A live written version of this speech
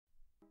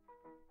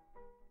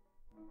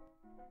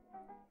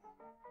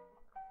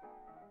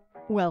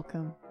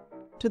Welcome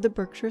to the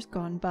Berkshires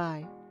Gone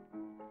By,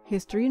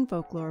 history and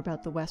folklore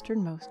about the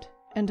westernmost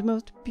and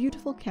most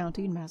beautiful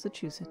county in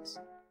Massachusetts.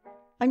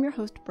 I'm your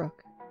host,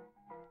 Brooke.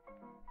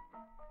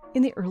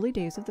 In the early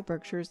days of the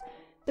Berkshires,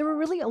 there were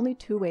really only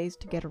two ways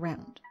to get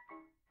around: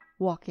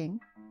 walking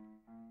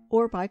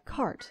or by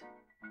cart,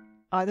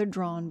 either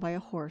drawn by a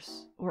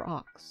horse or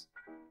ox.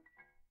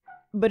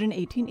 But in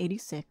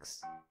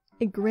 1886,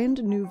 a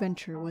grand new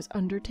venture was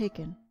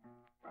undertaken,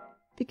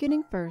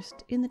 beginning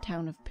first in the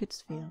town of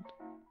Pittsfield.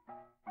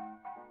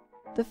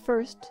 The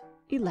first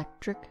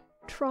electric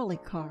trolley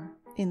car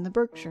in the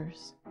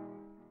Berkshires.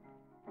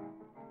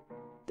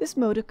 This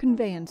mode of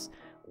conveyance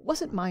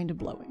wasn't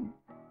mind-blowing.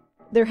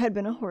 There had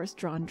been a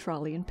horse-drawn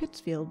trolley in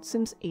Pittsfield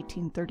since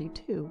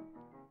 1832.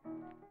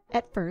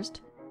 At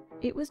first,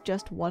 it was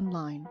just one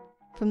line,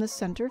 from the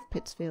center of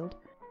Pittsfield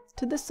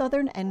to the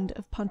southern end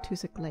of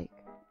Pontusic Lake,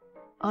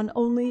 on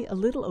only a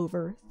little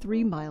over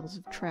 3 miles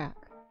of track.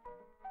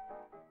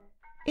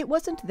 It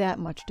wasn't that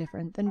much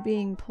different than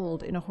being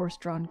pulled in a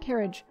horse-drawn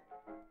carriage,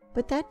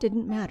 but that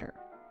didn't matter.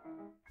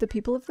 The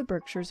people of the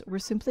Berkshires were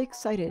simply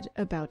excited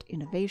about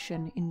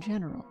innovation in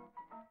general,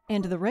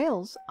 and the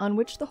rails on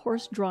which the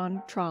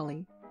horse-drawn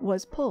trolley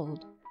was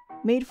pulled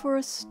made for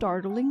a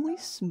startlingly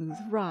smooth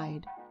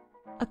ride,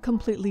 a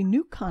completely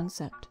new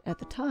concept at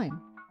the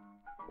time.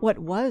 What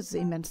was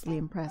immensely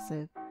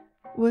impressive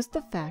was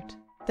the fact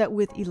that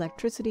with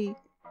electricity,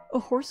 a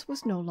horse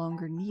was no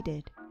longer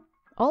needed.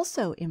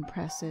 Also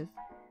impressive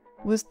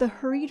was the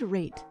hurried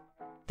rate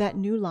that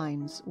new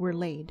lines were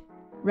laid.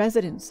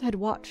 Residents had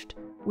watched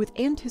with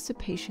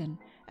anticipation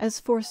as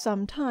for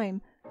some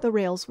time the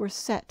rails were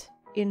set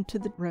into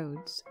the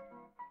roads.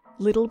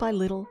 Little by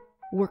little,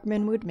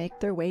 workmen would make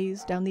their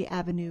ways down the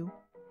avenue,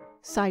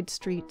 side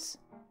streets,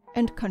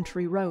 and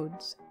country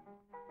roads.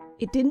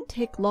 It didn't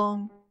take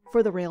long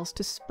for the rails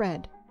to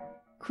spread.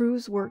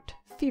 Crews worked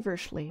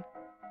feverishly,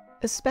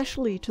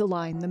 especially to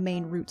line the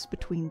main routes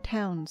between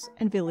towns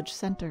and village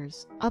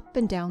centers, up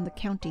and down the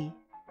county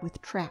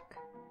with track.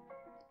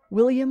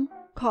 William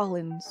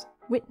Collins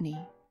Whitney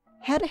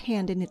had a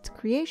hand in its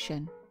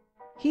creation.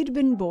 He'd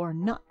been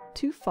born not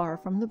too far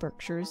from the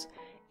Berkshires,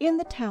 in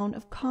the town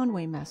of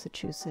Conway,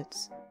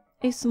 Massachusetts,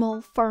 a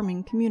small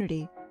farming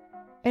community,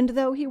 and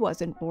though he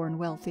wasn't born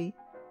wealthy,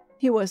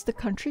 he was the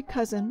country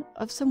cousin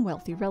of some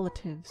wealthy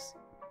relatives.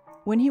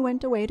 When he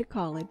went away to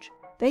college,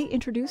 they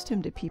introduced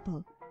him to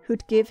people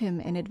who'd give him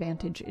an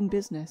advantage in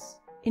business,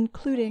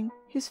 including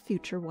his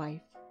future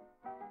wife.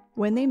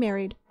 When they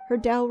married, her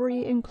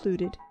dowry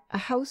included a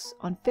house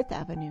on Fifth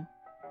Avenue,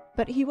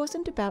 but he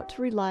wasn't about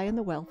to rely on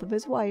the wealth of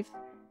his wife,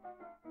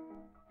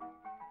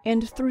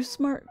 and through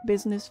smart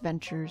business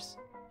ventures,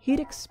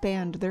 he'd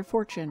expand their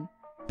fortune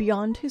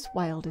beyond his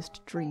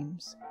wildest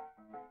dreams.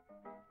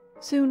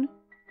 Soon,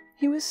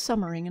 he was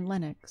summering in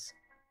Lenox,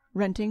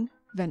 renting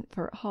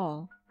Ventfort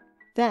Hall.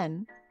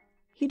 Then,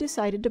 he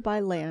decided to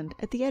buy land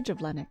at the edge of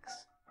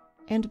Lenox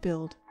and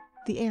build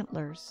the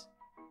Antlers,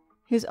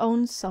 his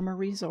own summer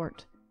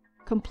resort,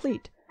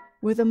 complete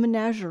with a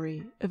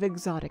menagerie of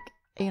exotic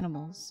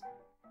animals.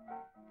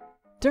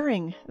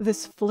 During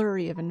this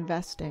flurry of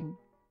investing,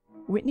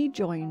 Whitney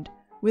joined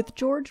with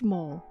George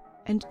Mole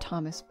and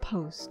Thomas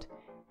Post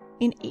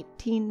in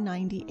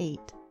 1898,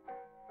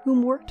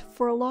 whom worked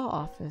for a law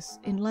office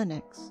in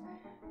Lenox,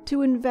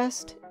 to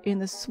invest in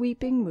the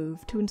sweeping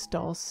move to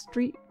install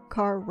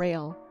streetcar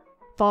rail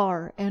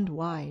far and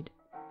wide.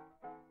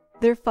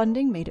 Their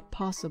funding made it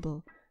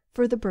possible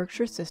for the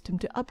Berkshire system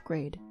to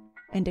upgrade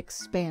and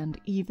expand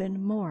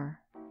even more.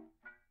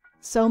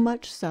 So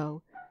much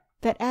so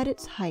that at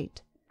its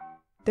height,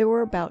 there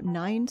were about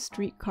 9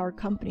 streetcar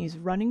companies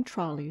running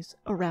trolleys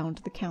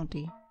around the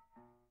county.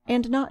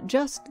 And not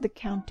just the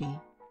county.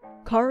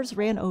 Cars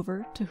ran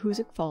over to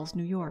Hoosick Falls,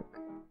 New York,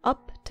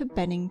 up to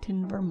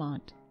Bennington,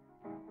 Vermont,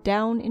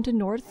 down into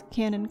North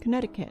Canton,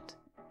 Connecticut.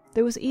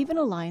 There was even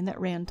a line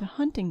that ran to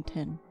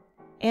Huntington,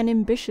 an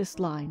ambitious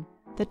line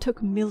that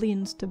took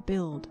millions to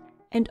build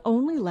and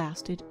only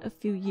lasted a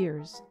few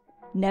years,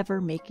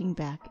 never making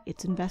back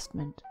its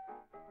investment.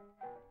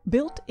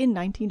 Built in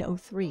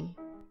 1903,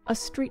 a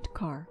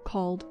streetcar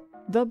called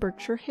the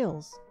Berkshire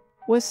Hills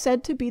was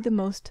said to be the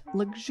most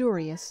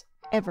luxurious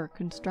ever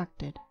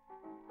constructed.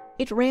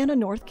 It ran a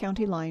North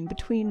County line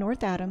between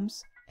North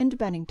Adams and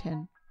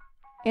Bennington,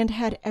 and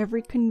had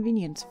every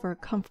convenience for a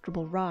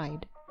comfortable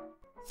ride.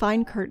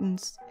 Fine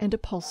curtains and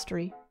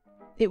upholstery,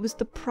 it was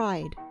the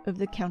pride of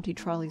the county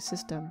trolley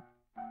system.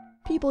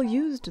 People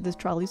used this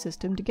trolley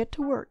system to get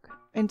to work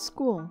and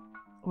school,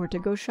 or to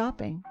go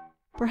shopping,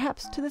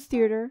 perhaps to the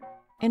theater,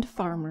 and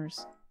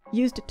farmers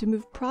used it to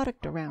move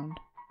product around,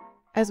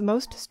 as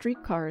most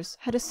streetcars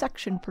had a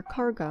section for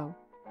cargo.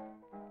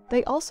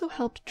 They also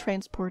helped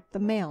transport the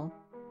mail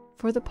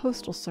for the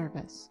postal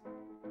service.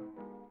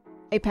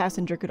 A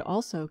passenger could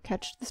also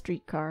catch the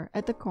streetcar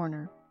at the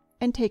corner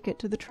and take it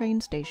to the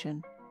train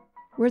station,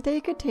 where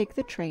they could take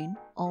the train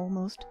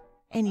almost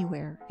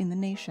anywhere in the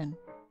nation.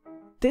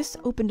 This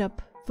opened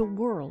up the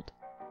world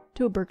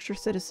to a Berkshire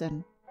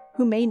citizen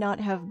who may not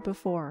have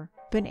before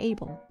been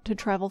able to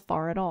travel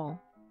far at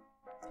all.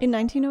 In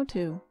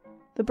 1902,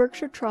 the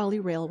Berkshire Trolley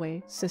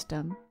Railway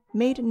system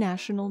made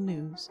national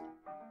news,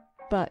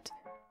 but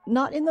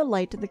not in the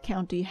light the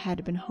county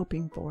had been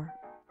hoping for.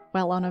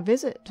 While on a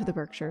visit to the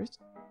Berkshires,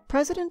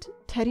 President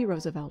Teddy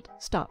Roosevelt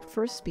stopped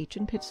for a speech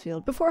in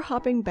Pittsfield before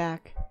hopping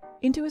back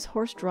into his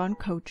horse-drawn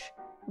coach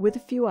with a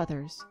few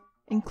others,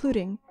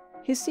 including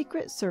his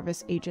Secret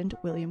Service agent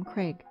William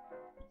Craig.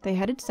 They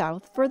headed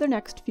south for their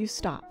next few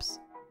stops,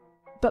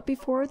 but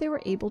before they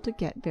were able to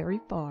get very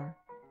far,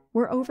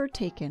 were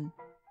overtaken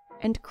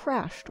and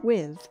crashed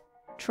with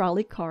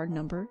trolley car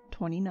number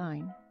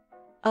 29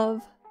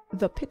 of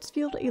the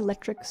Pittsfield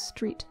Electric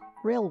Street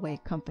Railway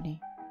Company.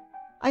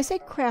 I say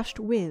crashed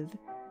with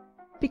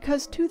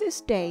because to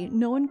this day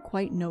no one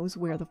quite knows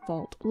where the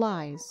fault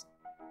lies.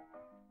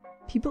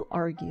 People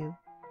argue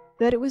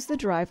that it was the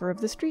driver of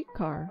the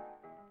streetcar.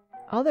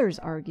 Others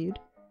argued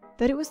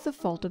that it was the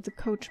fault of the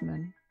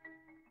coachman.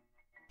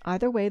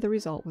 Either way, the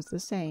result was the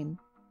same.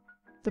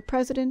 The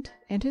president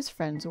and his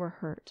friends were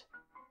hurt,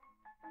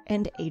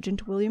 and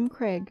Agent William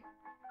Craig,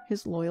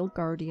 his loyal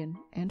guardian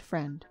and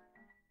friend,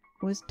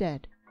 was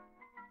dead.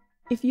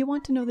 If you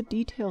want to know the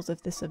details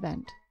of this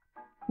event,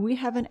 we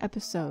have an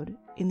episode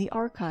in the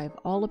archive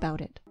all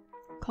about it,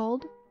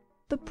 called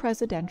The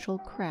Presidential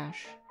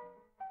Crash.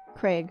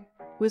 Craig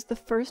was the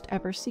first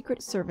ever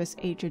Secret Service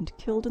agent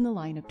killed in the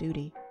line of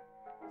duty.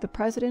 The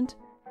president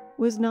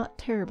was not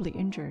terribly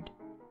injured,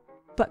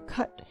 but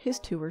cut his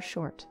tour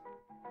short,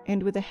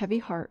 and with a heavy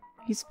heart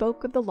he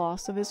spoke of the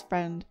loss of his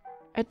friend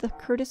at the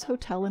Curtis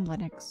Hotel in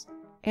Lenox,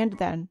 and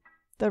then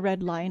the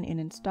Red Lion Inn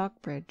in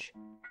Stockbridge,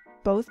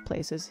 both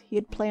places he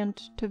had planned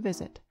to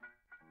visit,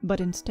 but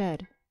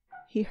instead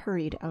he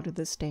hurried out of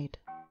the state.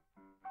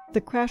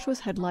 The crash was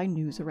headline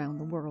news around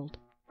the world,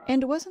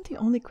 and it wasn't the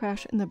only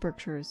crash in the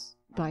Berkshires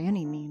by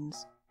any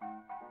means.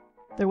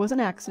 There was an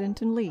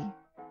accident in Lee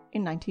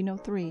in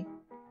 1903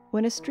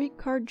 when a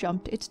streetcar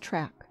jumped its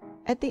track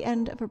at the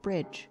end of a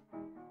bridge.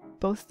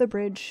 Both the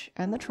bridge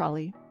and the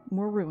trolley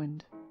were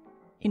ruined.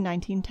 In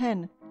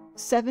 1910,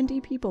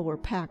 70 people were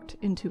packed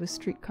into a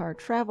streetcar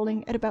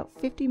traveling at about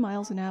 50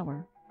 miles an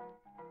hour.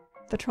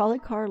 The trolley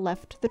car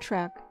left the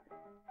track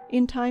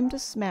in time to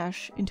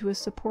smash into a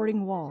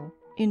supporting wall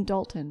in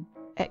Dalton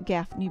at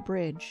Gaffney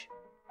Bridge.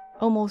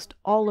 Almost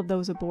all of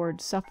those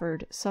aboard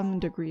suffered some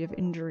degree of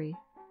injury,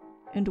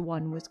 and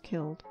one was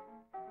killed.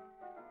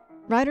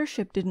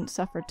 Ridership didn't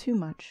suffer too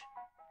much.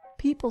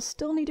 People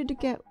still needed to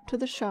get to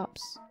the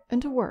shops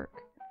and to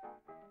work.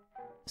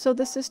 So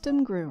the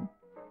system grew,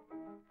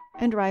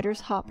 and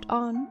riders hopped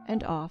on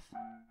and off.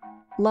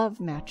 Love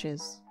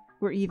matches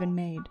were even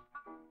made.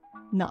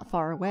 Not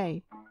far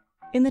away,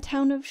 in the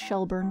town of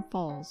Shelburne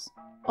Falls,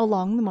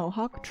 along the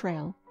Mohawk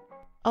Trail,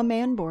 a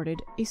man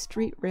boarded a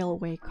street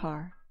railway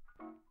car.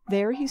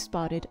 There he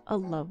spotted a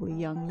lovely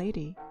young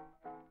lady.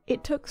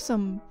 It took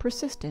some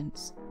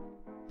persistence,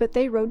 but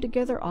they rode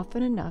together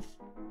often enough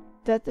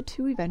that the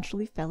two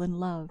eventually fell in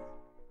love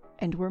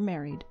and were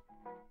married.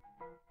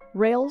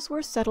 Rails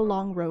were set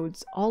along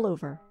roads all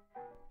over,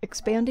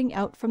 expanding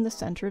out from the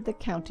center of the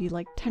county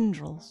like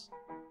tendrils.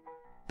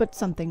 But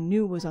something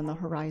new was on the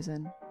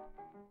horizon.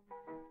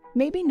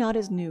 Maybe not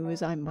as new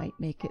as I might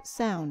make it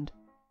sound.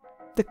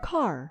 The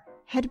car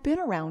had been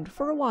around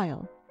for a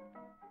while.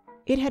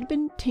 It had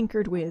been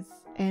tinkered with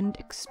and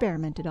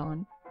experimented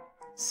on.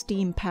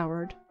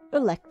 Steam-powered,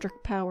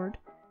 electric-powered.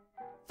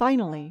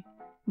 Finally,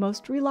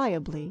 most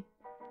reliably,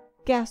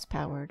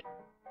 gas-powered.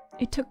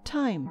 It took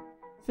time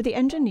for the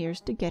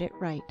engineers to get it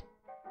right,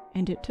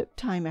 and it took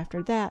time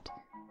after that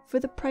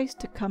for the price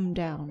to come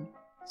down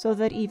so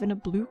that even a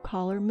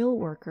blue-collar mill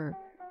worker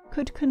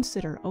could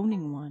consider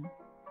owning one.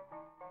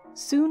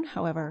 Soon,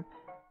 however,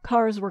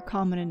 cars were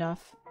common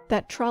enough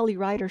that trolley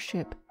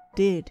ridership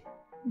did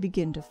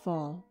begin to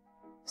fall.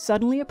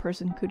 Suddenly a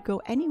person could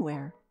go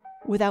anywhere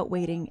without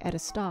waiting at a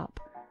stop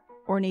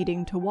or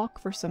needing to walk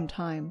for some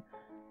time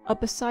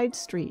up a side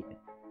street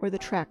where the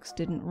tracks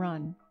didn't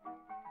run.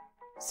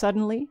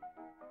 Suddenly,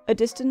 a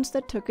distance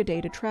that took a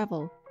day to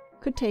travel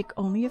could take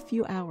only a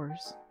few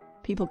hours.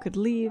 People could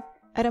leave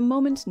at a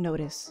moment's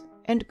notice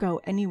and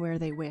go anywhere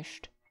they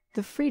wished.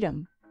 The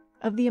freedom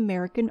of the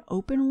American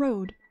open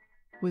road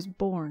was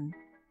born.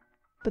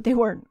 But they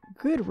weren't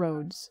good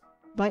roads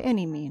by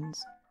any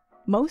means.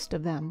 Most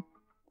of them,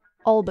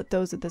 all but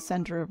those at the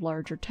center of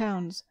larger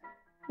towns,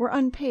 were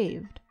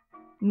unpaved,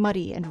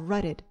 muddy and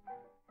rutted,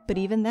 but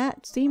even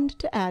that seemed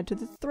to add to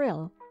the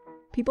thrill.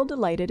 People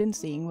delighted in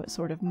seeing what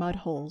sort of mud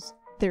holes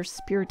their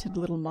spirited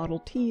little Model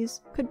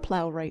Ts could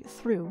plow right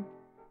through.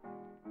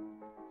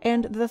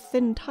 And the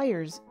thin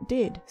tires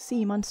did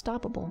seem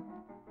unstoppable.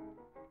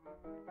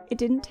 It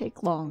didn't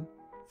take long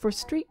for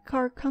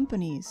streetcar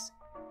companies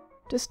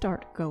to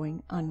start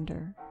going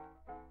under.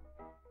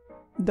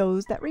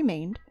 Those that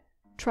remained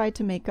tried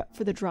to make up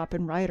for the drop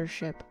in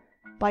ridership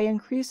by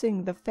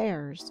increasing the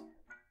fares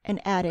and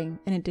adding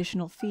an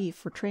additional fee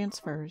for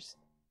transfers,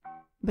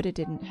 but it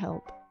didn't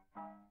help.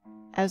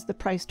 As the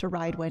price to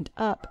ride went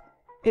up,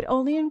 it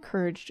only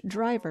encouraged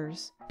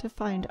drivers to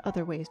find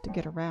other ways to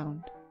get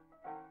around.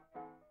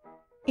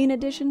 In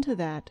addition to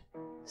that,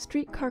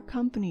 streetcar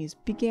companies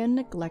began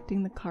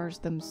neglecting the cars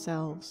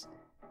themselves,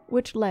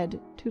 which led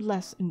to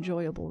less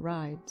enjoyable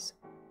rides.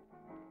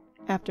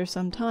 After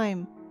some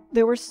time,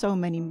 there were so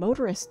many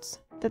motorists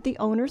that the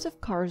owners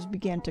of cars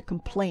began to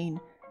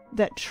complain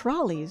that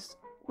trolleys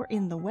were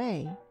in the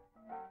way,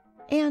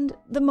 and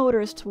the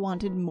motorists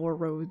wanted more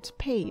roads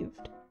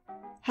paved.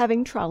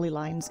 Having trolley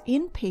lines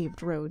in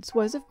paved roads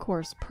was, of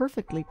course,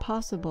 perfectly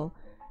possible,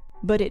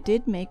 but it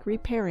did make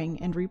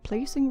repairing and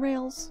replacing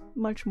rails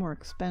much more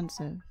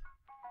expensive.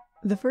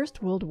 The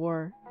First World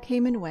War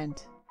came and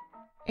went,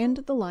 and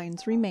the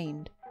lines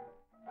remained,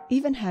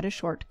 even had a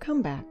short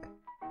comeback.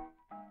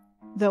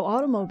 Though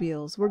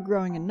automobiles were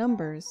growing in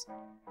numbers,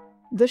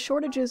 the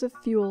shortages of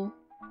fuel,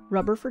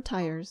 rubber for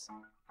tires,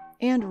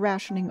 and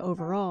rationing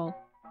overall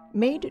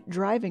made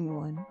driving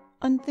one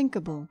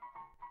unthinkable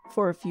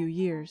for a few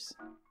years.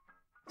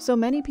 So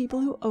many people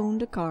who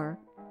owned a car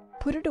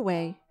put it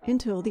away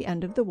until the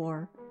end of the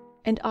war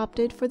and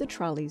opted for the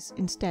trolleys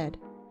instead.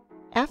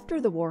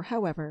 After the war,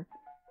 however,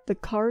 the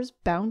cars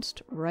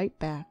bounced right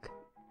back,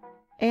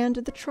 and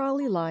the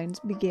trolley lines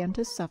began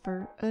to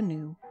suffer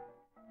anew.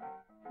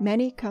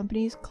 Many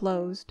companies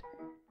closed,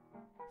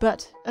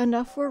 but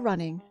enough were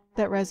running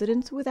that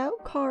residents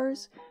without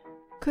cars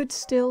could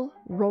still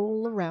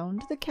roll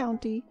around the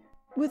county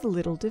with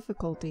little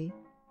difficulty.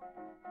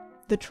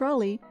 The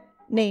trolley,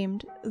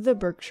 named the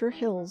Berkshire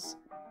Hills,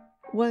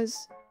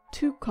 was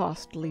too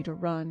costly to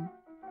run,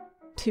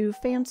 too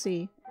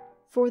fancy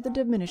for the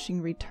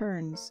diminishing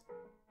returns,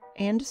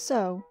 and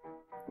so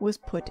was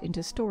put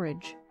into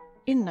storage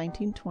in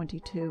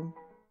 1922.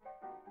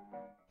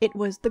 It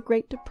was the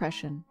Great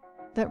Depression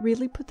that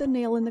really put the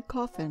nail in the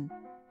coffin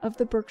of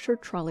the Berkshire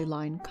trolley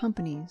line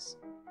companies.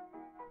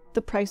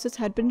 The prices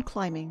had been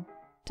climbing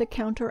to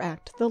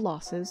counteract the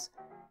losses,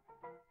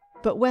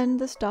 but when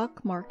the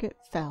stock market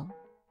fell,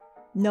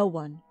 no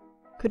one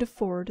could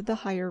afford the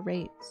higher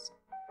rates.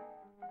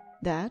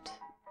 That,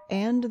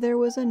 and there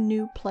was a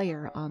new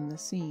player on the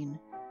scene.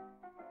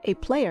 A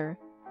player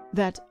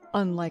that,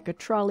 unlike a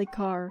trolley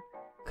car,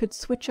 could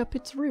switch up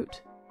its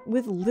route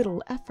with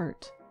little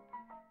effort.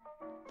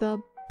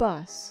 The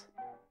bus.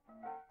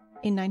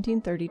 In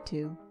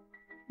 1932,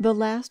 the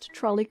last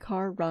trolley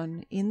car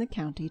run in the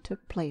county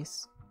took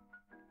place.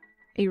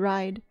 A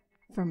ride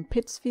from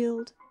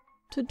Pittsfield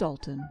to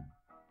Dalton.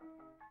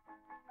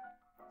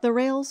 The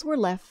rails were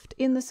left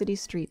in the city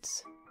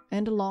streets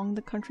and along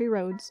the country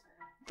roads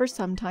for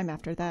some time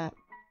after that.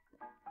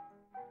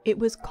 It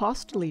was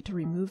costly to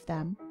remove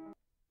them.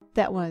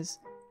 That was,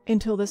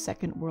 until the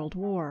Second World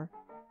War,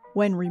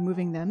 when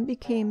removing them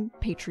became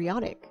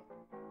patriotic.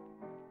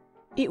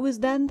 It was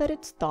then that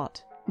it's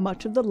thought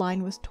much of the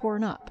line was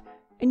torn up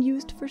and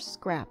used for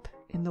scrap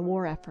in the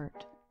war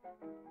effort.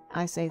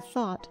 I say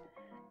thought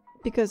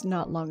because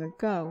not long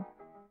ago,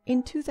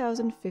 in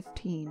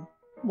 2015,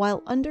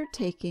 while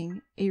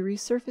undertaking a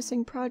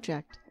resurfacing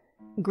project,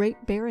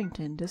 Great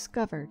Barrington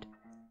discovered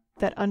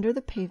that under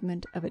the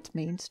pavement of its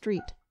main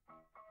street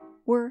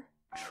were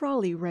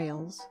trolley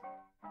rails.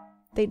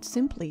 They'd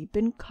simply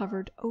been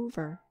covered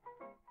over.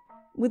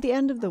 With the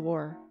end of the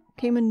war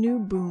came a new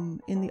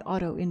boom in the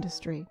auto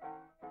industry,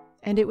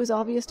 and it was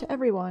obvious to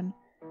everyone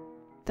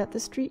that the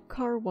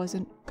streetcar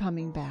wasn't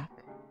coming back.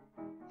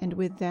 And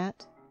with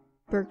that,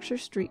 Berkshire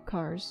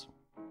streetcars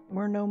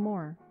were no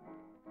more.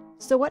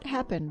 So what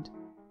happened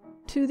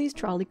to these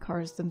trolley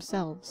cars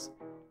themselves?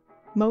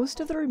 Most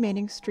of the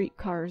remaining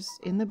streetcars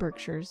in the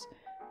Berkshires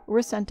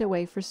were sent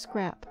away for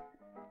scrap,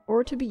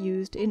 or to be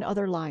used in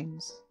other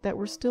lines that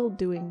were still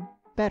doing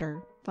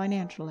better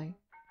financially.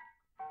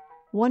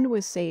 One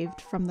was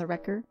saved from the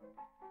wrecker.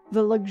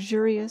 The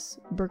luxurious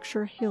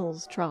Berkshire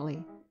Hills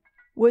trolley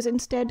was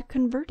instead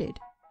converted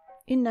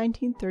in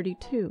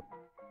 1932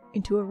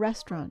 into a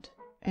restaurant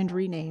and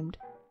renamed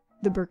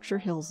the Berkshire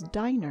Hills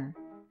Diner.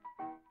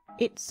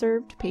 It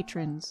served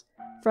patrons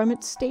from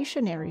its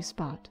stationary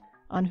spot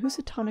on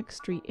Housatonic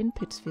Street in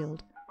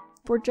Pittsfield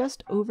for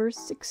just over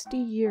 60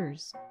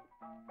 years.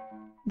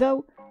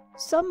 Though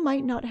some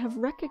might not have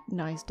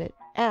recognized it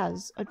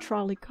as a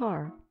trolley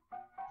car.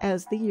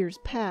 As the years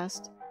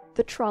passed,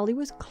 the trolley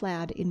was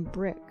clad in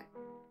brick.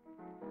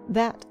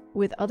 That,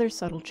 with other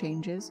subtle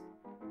changes,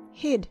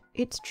 hid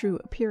its true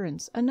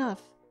appearance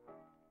enough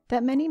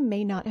that many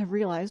may not have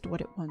realized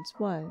what it once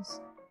was.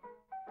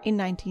 In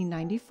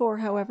 1994,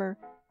 however,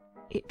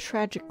 it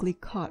tragically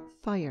caught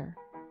fire.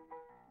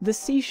 The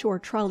Seashore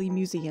Trolley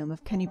Museum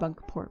of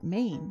Kennebunkport,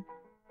 Maine,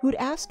 who'd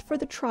asked for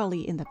the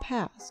trolley in the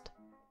past,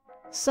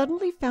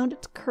 suddenly found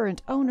its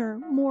current owner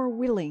more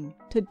willing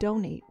to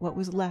donate what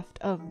was left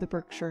of the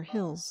Berkshire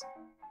Hills.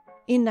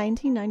 In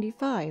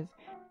 1995,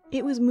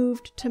 it was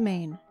moved to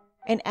Maine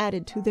and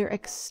added to their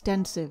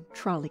extensive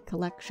trolley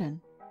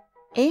collection,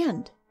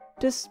 and,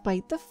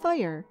 despite the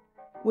fire,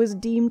 was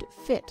deemed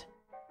fit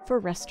for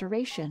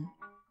restoration.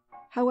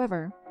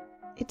 However,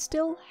 it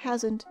still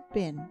hasn't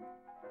been.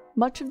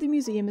 Much of the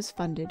museum is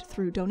funded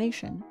through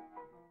donation,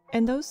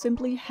 and those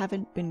simply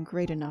haven't been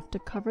great enough to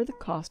cover the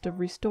cost of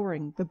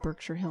restoring the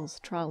Berkshire Hills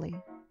trolley.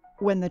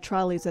 When the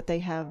trolleys that they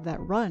have that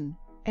run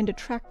and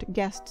attract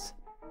guests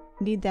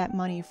need that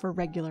money for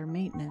regular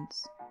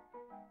maintenance.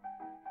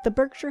 The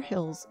Berkshire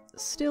Hills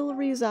still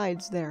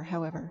resides there,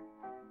 however,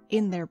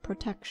 in their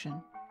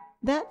protection.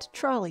 That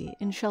trolley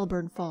in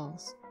Shelburne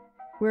Falls,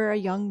 where a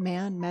young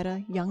man met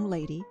a young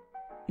lady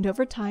and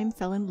over time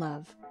fell in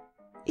love,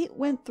 it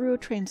went through a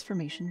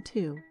transformation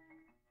too.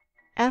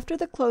 After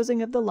the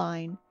closing of the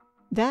line,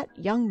 that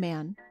young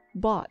man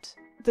bought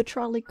the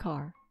trolley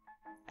car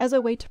as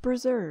a way to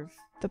preserve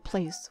the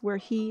place where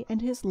he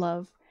and his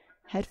love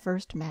had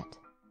first met.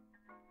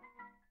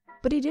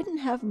 But he didn't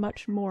have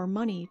much more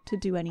money to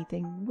do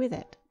anything with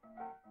it,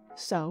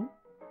 so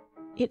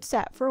it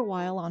sat for a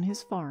while on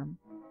his farm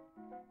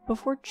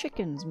before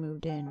chickens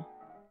moved in.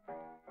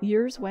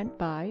 Years went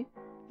by,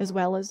 as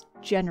well as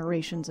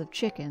generations of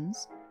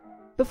chickens,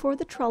 before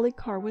the trolley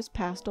car was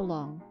passed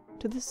along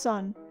to the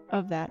son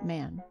of that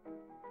man.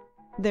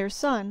 Their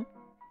son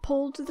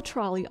pulled the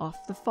trolley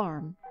off the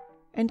farm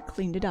and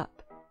cleaned it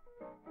up.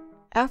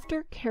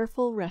 After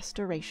careful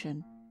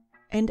restoration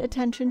and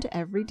attention to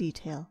every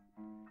detail,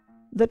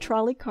 the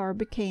trolley car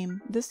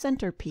became the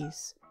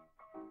centerpiece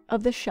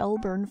of the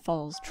Shelburne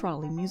Falls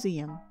Trolley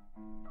Museum,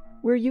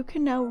 where you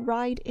can now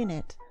ride in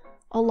it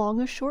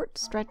along a short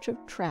stretch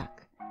of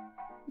track,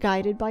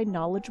 guided by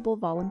knowledgeable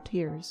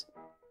volunteers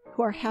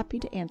who are happy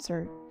to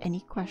answer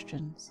any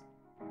questions.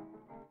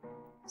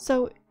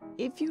 So,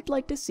 if you'd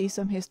like to see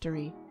some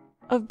history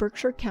of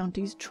Berkshire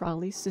County's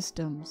trolley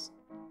systems,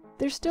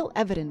 there's still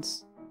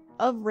evidence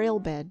of rail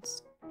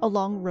beds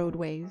along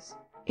roadways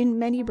in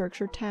many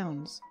Berkshire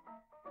towns.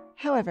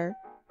 However,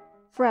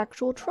 for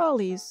actual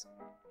trolleys,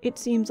 it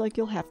seems like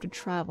you'll have to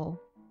travel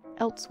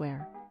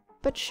elsewhere.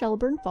 But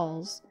Shelburne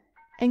Falls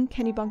and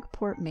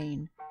Kennebunkport,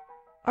 Maine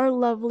are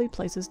lovely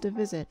places to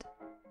visit.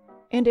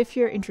 And if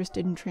you're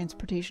interested in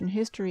transportation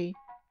history,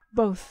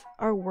 both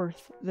are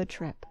worth the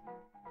trip.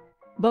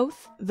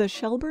 Both the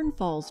Shelburne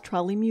Falls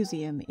Trolley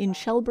Museum in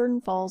Shelburne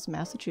Falls,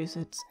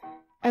 Massachusetts,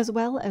 as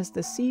well as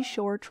the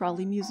Seashore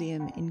Trolley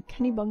Museum in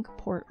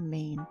Kennebunkport,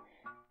 Maine,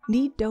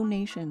 need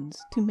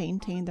donations to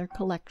maintain their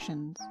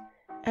collections,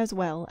 as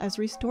well as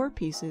restore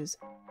pieces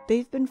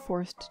they've been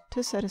forced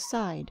to set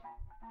aside.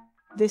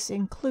 This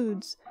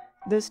includes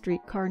the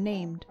streetcar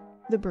named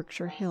the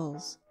Berkshire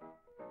Hills.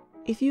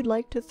 If you'd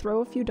like to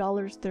throw a few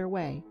dollars their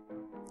way,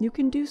 you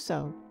can do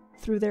so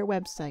through their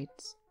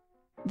websites,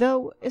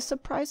 though a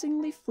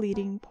surprisingly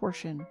fleeting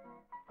portion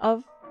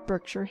of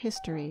Berkshire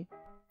history,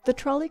 the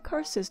trolley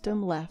car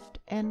system left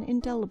an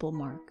indelible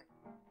mark,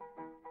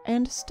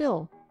 and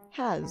still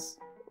has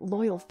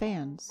loyal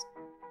fans.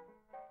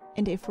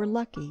 And if we're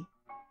lucky,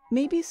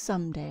 maybe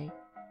someday,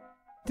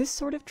 this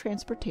sort of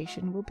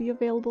transportation will be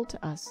available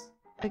to us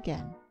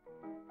again.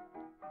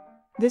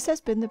 This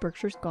has been The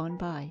Berkshires Gone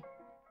By,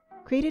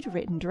 created,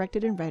 written,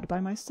 directed, and read by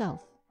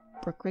myself,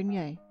 Brooke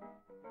Renier,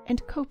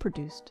 and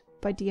co-produced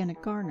by Deanna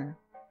Garner.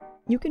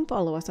 You can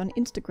follow us on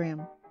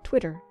Instagram,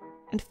 Twitter,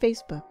 and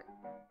Facebook,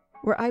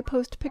 where I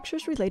post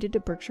pictures related to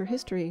Berkshire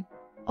history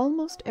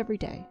almost every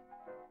day.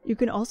 You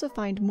can also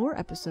find more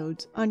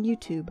episodes on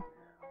YouTube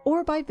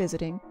or by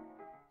visiting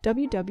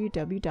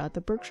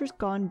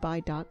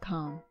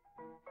www.theberkshiresgoneby.com,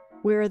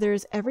 where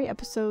there's every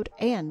episode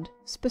and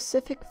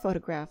specific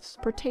photographs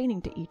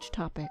pertaining to each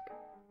topic.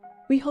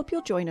 We hope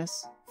you'll join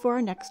us for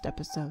our next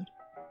episode.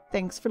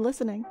 Thanks for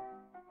listening.